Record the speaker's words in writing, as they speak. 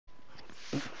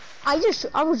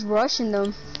I was rushing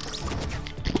them.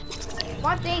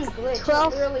 My thing glitched.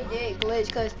 12 It literally did glitch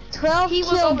because 12 he was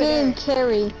kill over game there.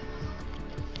 carry.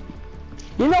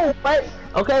 You know what?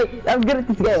 Okay, I'm good at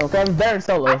this game. Okay, I'm better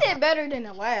solo. I did better than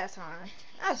the last time.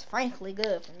 That's frankly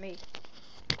good for me.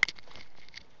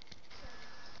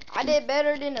 I did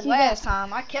better than the last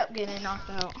time. I kept getting knocked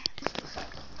out.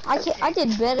 I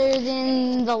did better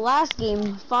than the last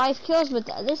game. 5 kills, but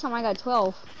this time I got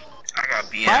 12. I got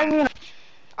BM.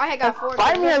 I had got 4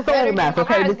 5 kills. minutes Better solo match. than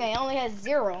the Okay. last game. I only had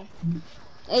 0.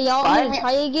 Hey, y'all want to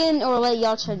try again, or let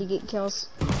y'all try to get kills?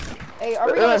 Hey, are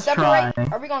we gonna Let's separate? try.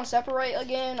 Are we gonna separate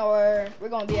again, or we're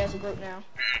gonna be as a group now?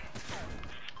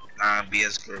 Nah, be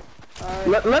as group.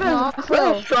 Let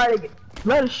us try to.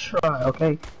 Let us try.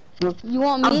 Okay. You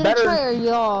want me to try or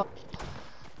y'all?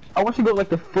 I want you to go like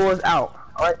the full out.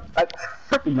 Alright, like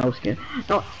freaking no skin.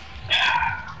 No,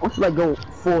 I want you to like go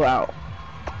full out.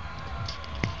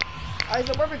 Alright,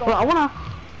 so where we going? Bro, I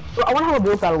wanna have a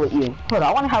build battle with you. Hold on,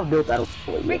 I wanna have a build battle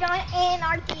with you. We're going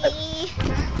anarchy.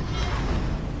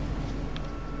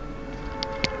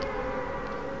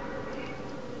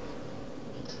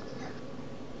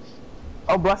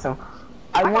 Oh bless him.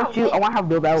 I want to have a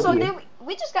build battle So with you. then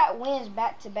we just got wins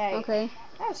back to back. Okay.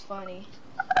 That's funny.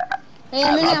 Hey,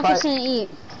 I'm fixing to eat.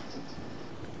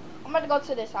 I'm about to go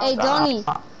to this house. Hey, Donnie,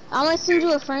 I'm gonna send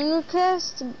you a friend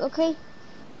request, okay?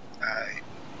 Alright.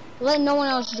 Let no one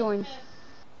else join.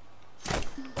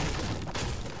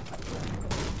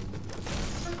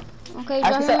 Okay,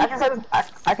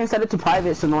 I can set it to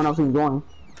private so no one else can join.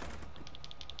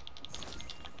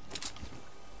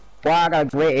 Wow, I got a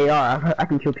great AR. I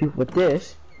can kill people with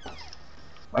this.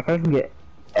 Like I can get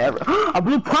a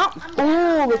blue pump.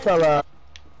 Ooh, this fella.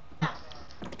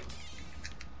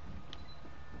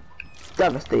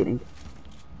 Devastating.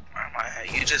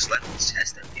 You just let me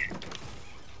test up here.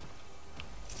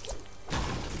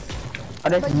 Oh,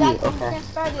 that's But you. you Okay. can't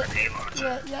start it.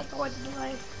 Yeah, you have to watch the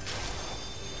delay.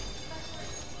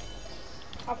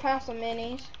 I found some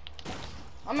minis.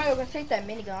 I'm gonna go take that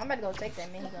minigun. I'm about to go take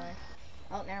that minigun.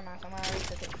 Oh, never mind. Someone already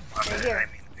took it. My bad, Here. I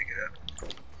didn't mean to pick it up.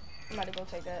 I'm about to go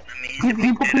take that. I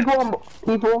mean,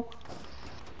 People.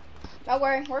 Don't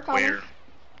worry, we're coming. Where?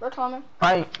 We're coming.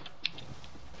 Right.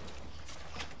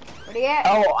 Where they at?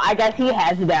 Oh, I guess he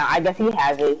has it down. I guess he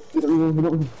has it.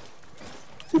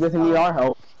 He doesn't need our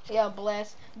help. Yeah,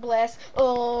 bless.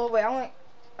 Oh, wait, I want.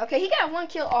 Okay, he got 1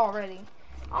 kill already.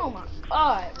 Oh my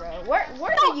god, bro. Where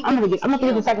did you get I'm gonna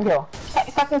get the second kill.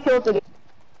 Second kill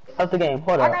of the game.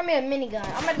 Hold I up. got me a minigun.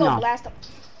 I'm gonna go blast him.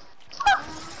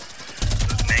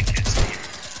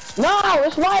 No,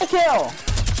 it's my kill.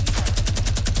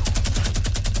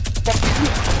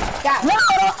 Got No,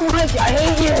 Mike, I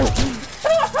hate you.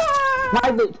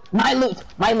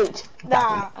 My loot.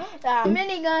 Nah,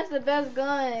 minigun's the best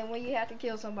gun when you have to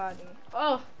kill somebody.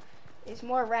 Oh, it's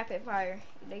more rapid fire.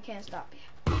 They can't stop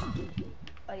you.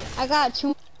 Oh yeah. I got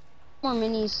 2 more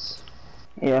minis.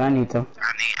 Yeah, I need to.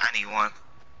 I need one.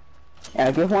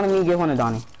 Yeah, give one to me, give one to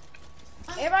Donnie.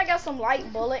 Everybody got some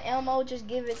light bullet ammo, just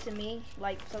give it to me.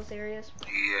 Like, so serious.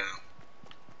 Yeah.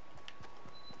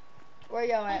 Where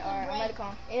y'all at? Alright, I'm ready to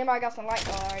come. Anybody got some light?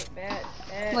 Alright, bad.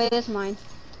 Wait, it's mine.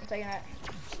 I'm taking that.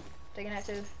 Taking that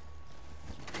too.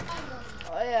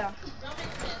 Oh yeah.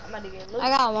 I'm about to get loot. I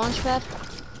got a launch pad.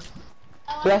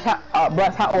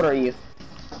 Bless, how old are you?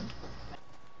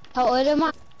 How old am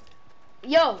I?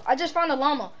 Yo, I just found a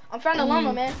llama. I'm finding a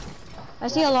llama, man. I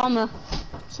see a llama.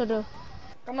 So do.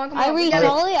 Come on. I read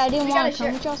slowly. I didn't we want gotta to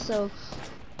come with y'all, so.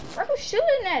 Bro, who's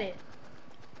shooting at it?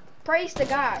 Praise to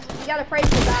God. You gotta praise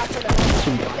to God for the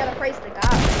llama. You gotta praise to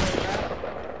God for it,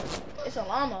 bro. It's a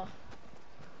llama.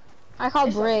 I call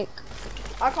It's brick.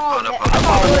 I call Hold wood. up, I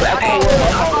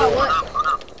call wood.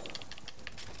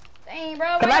 Dang,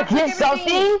 bro. Can I get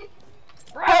something?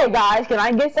 Bro. Hey guys, can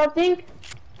I get something?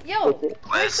 Yo,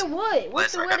 where's the wood?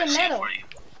 Where's the wood and metal?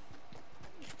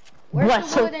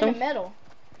 Where's the wood and the metal?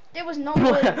 There was no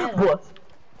wood and metal.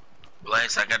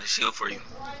 Blaze, I got a shield for you.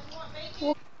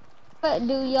 What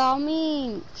do y'all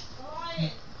mean?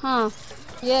 Huh?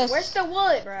 Yes. Where's the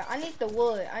wood, bro? I need the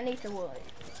wood. I need the wood.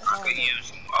 I can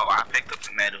use. Oh, I picked up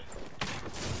the metal.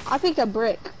 I picked a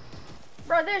brick.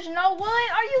 Bro, there's no wood?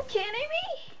 Are you kidding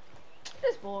me?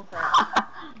 This bullcrap.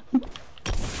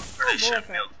 Pretty sure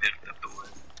Milk picked up the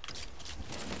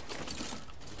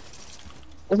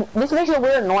wood. This makes a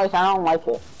weird noise. I don't like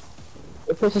it.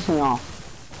 It pisses me off.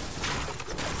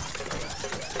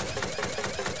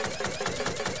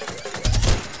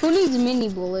 Who needs mini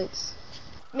bullets?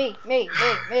 Me.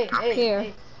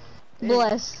 Here.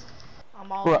 Bless.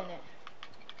 I'm all in it.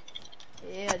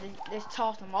 Yeah, just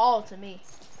toss them all to me.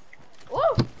 Woo!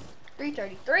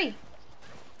 333.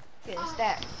 Getting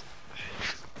stacked.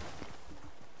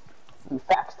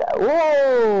 Facts that.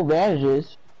 Whoa,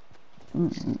 bandages.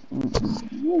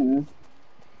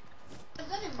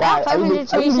 Guys, are you leaving me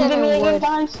 527 again, wood.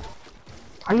 guys?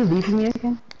 Are you leaving me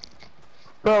again?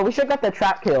 Bro, we should got the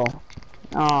trap kill.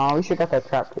 Oh, we should got that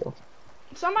trap kill.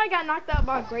 Somebody got knocked out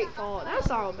by a great fall. That's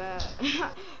all bad.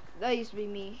 That used to be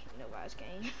me in the last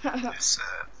game. That's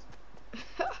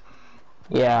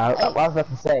Yeah, I was about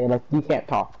to say, like, you can't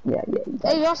talk. Yeah.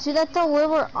 Hey, y'all see that though?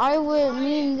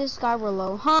 Me and this guy were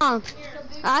low. Huh?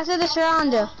 After this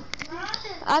round, and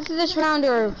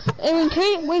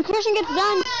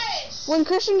when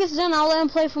Christian gets done, I'll let him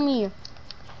play for me.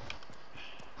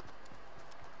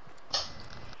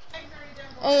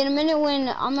 Hey, in a minute when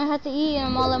I'm gonna have to eat, and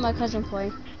I'm gonna let my cousin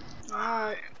play.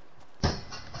 Alright.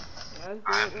 That's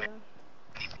good, man.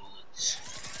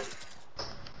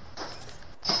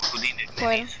 Who needed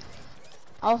Play. minis?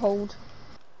 I'll hold.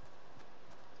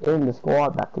 We're in the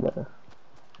squad back together.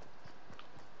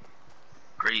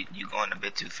 Great, you going a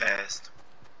bit too fast.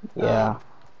 Yeah.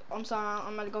 I'm sorry,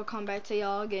 I'm gonna go come back to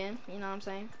y'all again. You know what I'm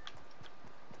saying?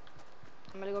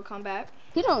 I'm gonna go come back.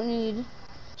 You don't need.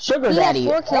 Sugar He Daddy.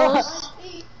 has 4 kills.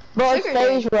 Bro, it's Sugar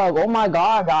Phase Rug. Oh my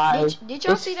god, guys. Did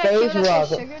y'all It's see that kill Phase that said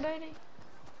Rug. Sugar Daddy?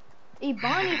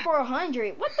 Ebony for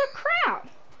 100. What the crap?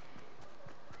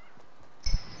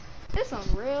 There's some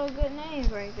real good names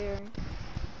right there.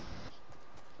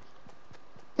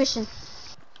 Christian.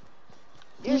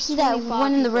 You There's see that 25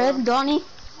 one in the people. red, Donnie?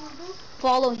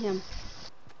 Follow him.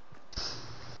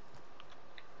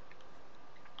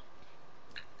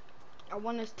 I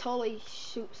want to totally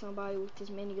shoot somebody with this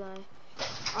minigun.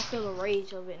 I feel the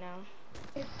rage of it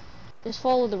now. Just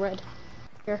follow the red.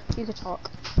 Here, you can talk.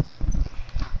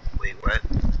 Wait, what?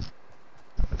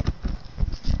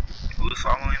 Who's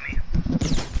following me?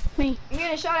 Me. I'm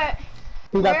getting shot at.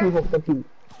 He got Where? people 50.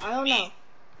 I don't know.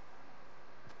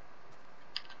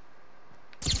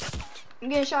 I'm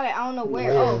getting shot at. I don't know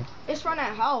where. Where? Oh, it's from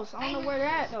that house. I don't know where they're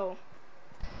at though.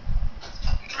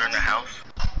 You're in the house?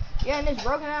 Yeah, in this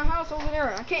broken down house over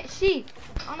there. I can't see.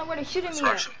 I don't know where they're shooting me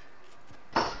Search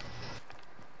at. him.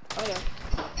 Oh yeah.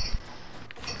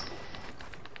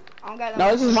 I don't got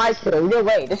No, this is my kill. You're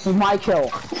right. This is my kill.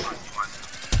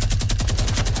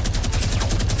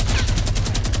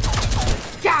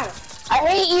 Got him. I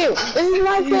hate you. This is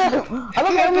my kill. I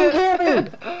look at him killing.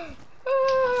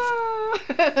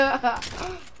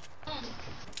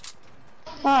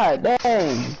 God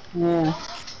dang. Yeah.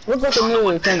 Look at the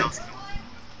new thing.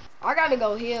 I gotta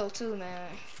go heal too, man.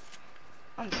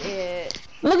 I'm dead.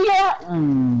 Look at that.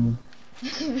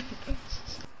 You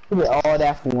did all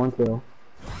that for one kill.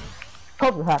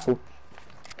 Hope you're happy.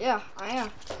 Yeah, I am.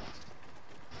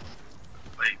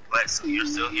 Wait, Black, so you're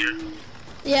still here?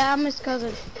 Yeah, I'm his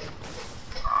cousin.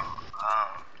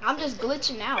 I'm just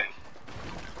glitching out.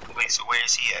 Wait, so where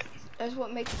is he at? That's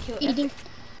what makes the kill Eating. epic.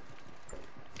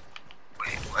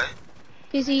 Wait, what?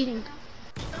 He's eating.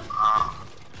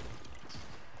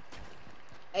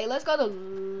 Hey, let's go to.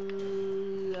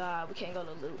 We can't go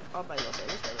to loot. I'm about to say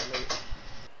let's go to loot.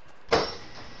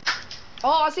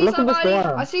 Oh, I see Look at the somebody.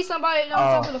 storm. I see somebody on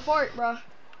top of the fort, bro.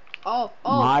 Oh,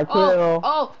 My kill.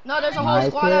 oh, no, there's a whole My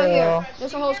squad out here. kill.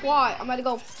 There's a whole squad. I'm about to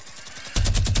go.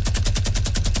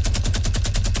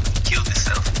 Killed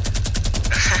himself.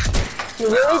 He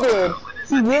really did.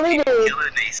 He really did.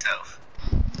 Killing himself.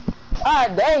 Ah,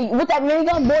 dang. With that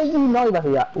minigun, boy, you know you got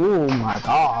to get. Oh my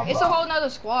god. It's bro. a whole nother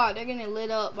squad. They're getting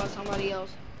lit up by somebody else.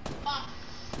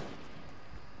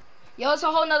 Yo, it's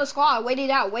a whole nother squad. Wait it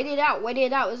out. Wait it out. Wait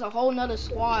it out. It's a whole nother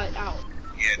squad out.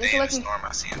 Yeah, they Just in let the them- storm,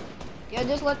 I see him. Yeah,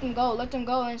 just let them go. Let them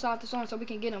go inside the storm so we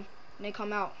can get them. And they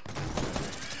come out.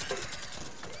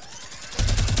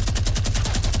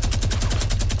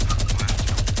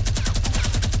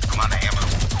 I'm on the ammo.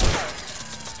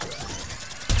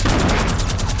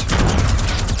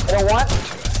 You know what?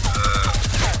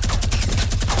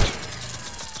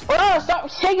 Oh, stop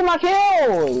taking my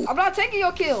kills! I'm not taking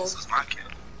your This kills. is my kill.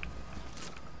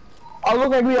 I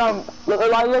look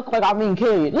like look like I'm being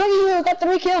killed. Look at you, got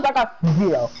 3 kills. I got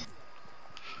 0.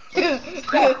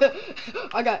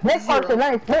 I got Next 0. person,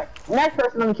 next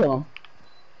person, let me kill him.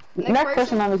 Next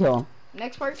person, let me kill him.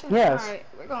 Next person? Yes. Alright,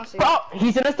 we're gonna see. Oh,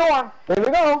 he's in the storm. There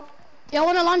we go. Y'all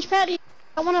want a launch pad?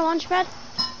 I want a launch pad.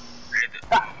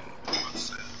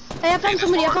 Hey, I found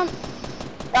somebody. I found.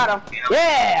 Got him.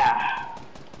 Yeah.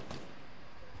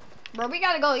 Bro, we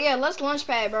gotta go. Yeah, let's launch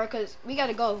pad, bro, cause we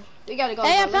gotta go. We gotta go.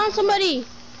 Hey, I bro. found somebody.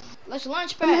 Let's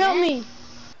launch pad. Come help man. me.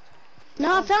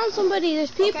 No, I found somebody.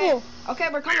 There's people. Okay,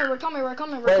 we're coming. We're coming. We're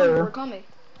coming. We're Where? coming. We're coming.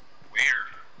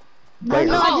 Where? Oh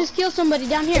no, I Oh. just killed somebody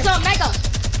down here. It's up, Mega.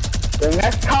 The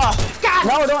next toss. God.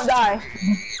 No, don't die.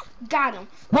 Got him.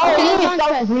 Bro, you need to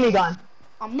stop with this minigun.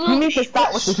 I'm You looking. need to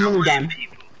stop with this minigun.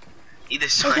 He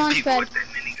destroyed launch people pad. with that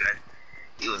minigun.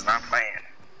 He was not playing.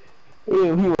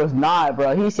 Ew, he was not,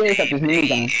 bro. He's serious with this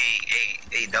minigun.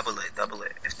 Hey, double it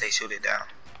if they shoot it down.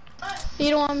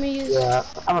 You don't want me to use Yeah,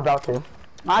 I'm about to.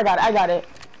 I got it.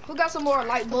 Who got some more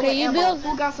light bullet you ammo? build-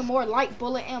 Who got some more light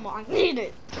bullet ammo? I need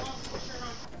it.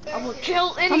 I will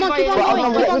kill Come on, anybody. keep on that-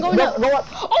 going, keep on going up. Go up.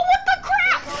 Oh, what the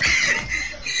crap?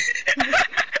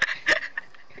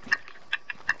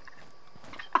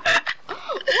 What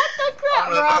the crap, I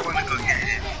don't know if I bro? want to go get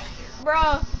him.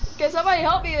 Bro, can somebody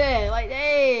help me there? Like,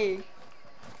 hey.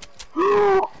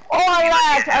 Oh,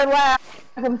 I laughed.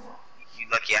 You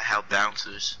lucky I held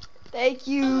bouncers. Thank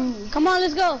you. Come on,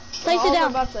 let's go. Place Oh, it I'm down.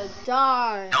 about to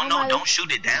die. Don't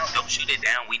shoot it down. Don't shoot it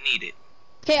down. We need it.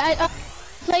 Okay, I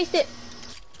placed it.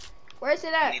 Where's it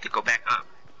We at? need to go back up.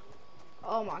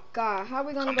 Oh my god, how are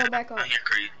we gonna Come go back up? Here,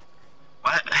 Creed.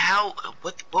 What? How?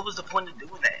 What was the point of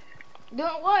doing that? Doing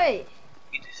what?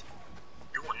 We just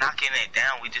knocking it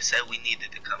down. We just said we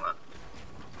needed to come up.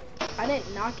 I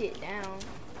didn't knock it down.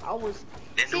 I was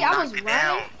Then See, don't I knock was it running.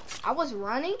 down. I was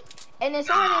running, and then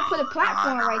somebody didn't put a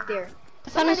platform right there. I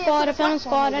found a squad. I found a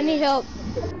squad. I need help.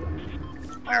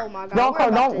 Oh my god. Don't we're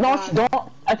about to die.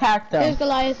 don't attack There's them.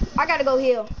 Goliath. I gotta go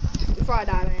heal before I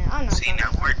die, man. I'm not. See,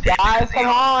 now we're dead. Guys,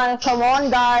 because of come on,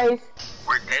 guys.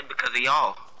 We're dead because of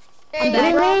y'all. Hey, What do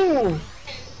you bro. mean?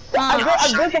 I'm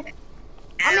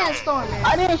in a storm, man.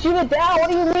 I didn't shoot it down.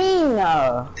 What do you mean?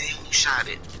 Then who shot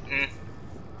it?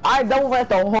 I double it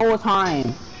the whole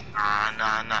time.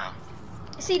 Nah.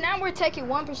 See, now we're taking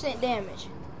 1% damage.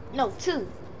 No, 2.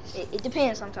 It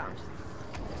depends sometimes.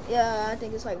 Yeah, I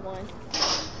think it's like 1.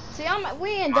 See,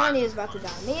 we and Donnie is about to die.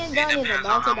 Me and It Donnie is depends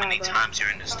about on to how die, many bro. times you're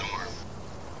in the storm.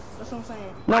 That's what I'm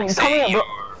saying. No, Like, come say here, bro. you're-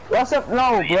 What's up?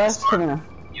 No, you're bro. in the storm. Come here.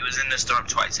 You was in the storm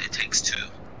twice. It takes 2.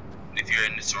 If you're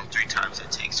in the storm 3 times,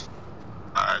 it takes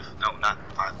 5. No, not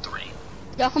 5. 3.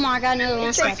 Yo, come on, I got another It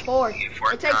launch takes pad. 4. Yeah,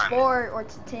 4 It takes times. 4 or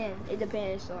 10. It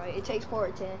depends. So like, it takes 4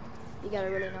 or 10. You gotta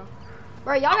really know.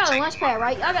 Bro, y'all I'm got a taking lunch pad,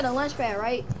 right? Y'all got a lunch pad,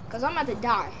 right? Cause I'm about to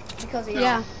die because of y'all.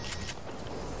 Yeah,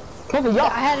 Come here, I y'all.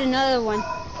 had another one.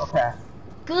 Okay.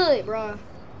 Good, bro.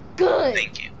 Good.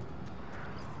 Thank you.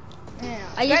 Yeah.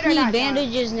 I just Better need not die.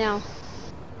 bandages now.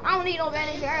 I don't need no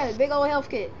bandage. I got a big old health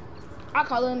kit. I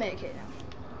call it a med kit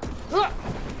now. Ugh.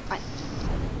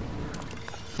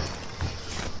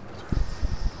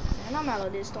 Man, I'm out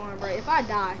of this storm, bro. If I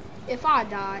die,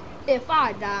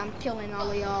 I'm killing all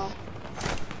of y'all.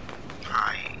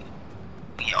 Alright.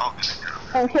 We all gonna go.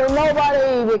 Don't kill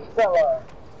nobody, big fella.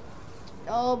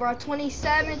 Oh, bro,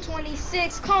 27,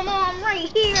 26. Come on, I'm right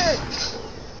here.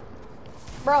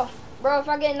 Bro, if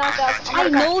I get knocked out, I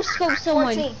I'm gonna no scope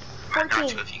someone. 14, I got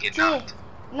 14, you if you get 10, knocked.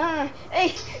 9,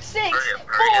 8, 6,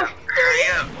 4, 3.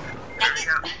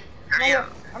 Hurry up.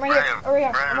 I'm right here. I'm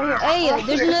right here. Hey,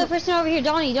 there's another person over here.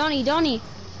 Donnie. I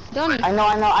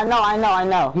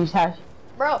know. He's has.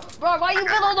 Bro, why you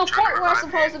build on the fort where I'm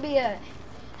supposed to be at?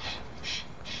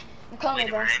 I'm coming,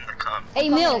 Waiting bro. for him to come. Hey,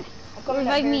 Milk. I'm coming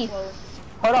revive very me. slowly.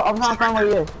 Hold up, I'm trying to find where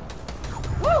he is.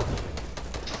 Woo!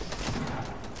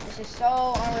 This is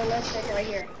so unrealistic right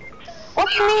here.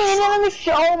 What you mean? Let me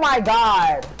show. Oh my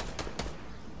god.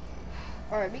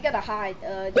 Alright, we gotta hide.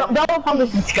 Double pump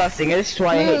is disgusting. This is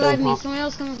why I Someone hate revive double me. pump. Someone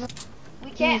else come.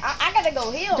 we can't. I gotta go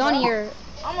heal. Donnie, bro. you're.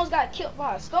 Almost got killed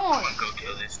by a storm. I'm gonna go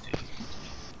kill this dude.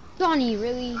 Donnie,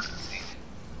 really?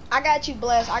 I got you,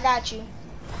 Bless. I got you.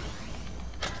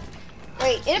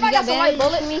 Wait, You anybody got some light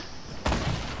bandages for bullets? me?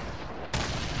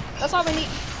 That's all we need.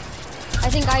 I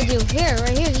think I do. Here,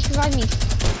 right here. Just revive me.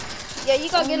 Yeah, you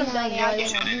go get him, Oh my Donnie. I'll God.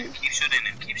 get him. Keep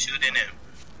shooting him.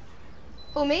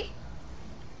 Who, me?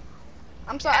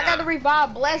 I'm sorry, I gotta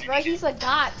revive Bless, bro. He's a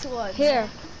god to us. Here.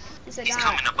 He's a He's god.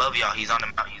 coming above y'all. He's on the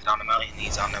mountain.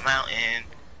 He's on the mountain.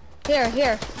 Here. He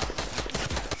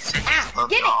said he's above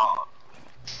get it. y'all.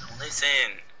 Don't listen.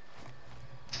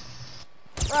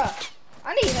 Bruh,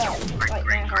 I need help. Like,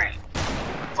 man, Great. help.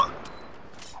 Fuck.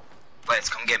 Bless,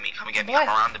 come get me. Bless, I'm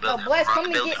around the building. Bless, I'm come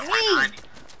around the and get building. me.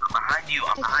 I'm behind you.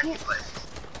 I'm behind you, Bless.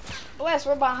 Bless,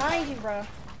 we're behind you, bro.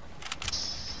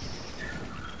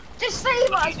 Just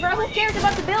save us, bro. Who cares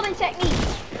about the building technique?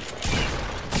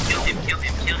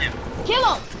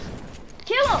 Kill him.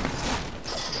 Kill him.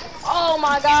 Oh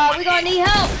my god, we're gonna need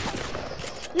help.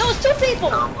 No, it's 2 people.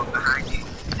 I'm behind you.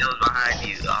 He was behind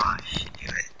you. Oh, shit.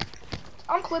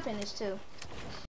 I'm clipping this too.